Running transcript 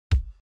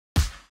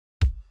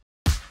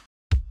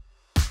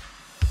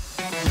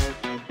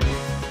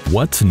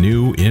What's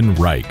new in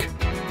Wrike?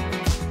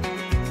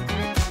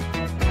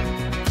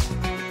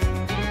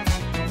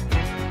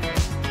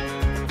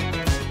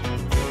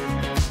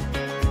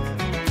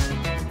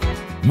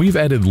 We've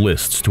added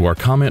lists to our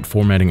comment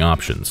formatting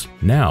options.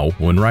 Now,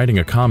 when writing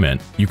a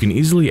comment, you can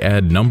easily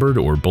add numbered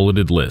or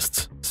bulleted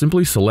lists.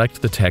 Simply select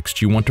the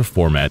text you want to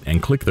format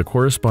and click the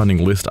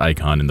corresponding list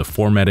icon in the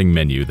formatting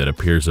menu that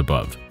appears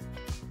above.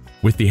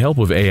 With the help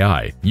of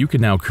AI, you can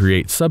now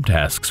create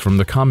subtasks from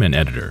the comment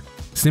editor.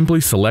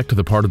 Simply select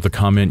the part of the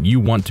comment you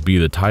want to be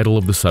the title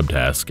of the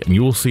subtask, and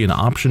you will see an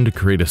option to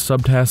create a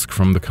subtask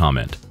from the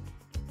comment.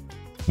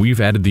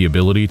 We've added the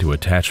ability to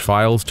attach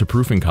files to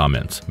proofing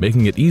comments,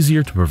 making it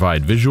easier to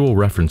provide visual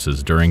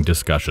references during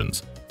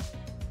discussions.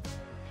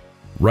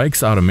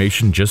 Wrike's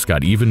automation just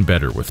got even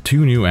better with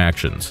two new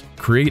actions: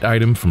 Create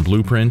Item from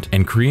Blueprint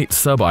and Create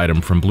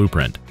Sub-Item from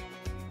Blueprint.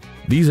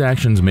 These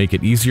actions make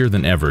it easier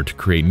than ever to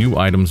create new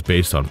items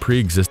based on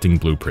pre-existing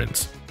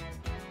blueprints.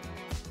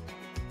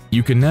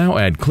 You can now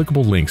add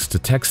clickable links to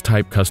text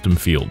type custom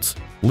fields.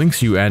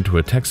 Links you add to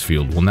a text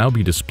field will now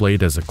be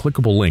displayed as a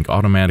clickable link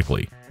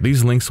automatically.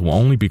 These links will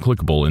only be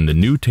clickable in the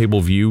New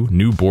Table View,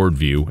 New Board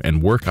View,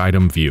 and Work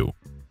Item View.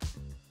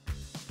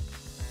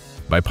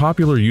 By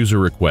popular user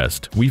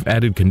request, we've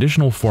added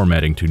conditional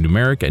formatting to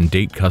numeric and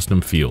date custom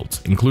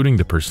fields, including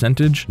the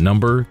percentage,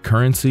 number,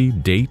 currency,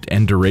 date,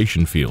 and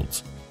duration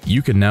fields.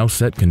 You can now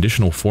set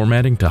conditional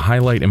formatting to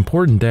highlight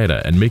important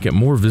data and make it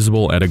more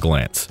visible at a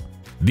glance.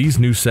 These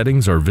new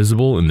settings are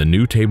visible in the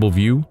New Table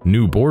View,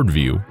 New Board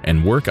View,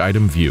 and Work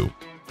Item View.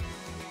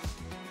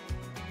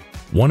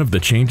 One of the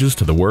changes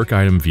to the Work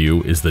Item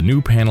View is the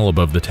new panel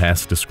above the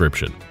task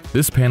description.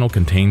 This panel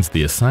contains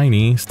the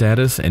assignee,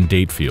 status, and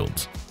date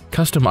fields.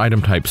 Custom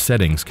item type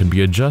settings can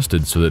be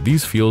adjusted so that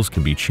these fields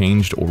can be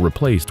changed or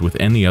replaced with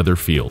any other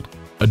field.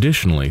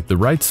 Additionally, the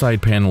right side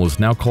panel is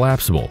now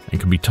collapsible and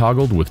can be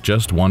toggled with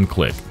just one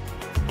click.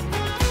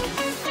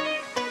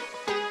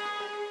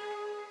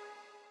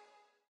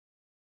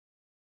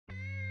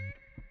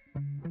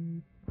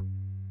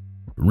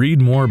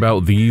 Read more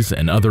about these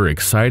and other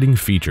exciting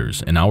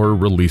features in our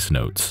release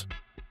notes.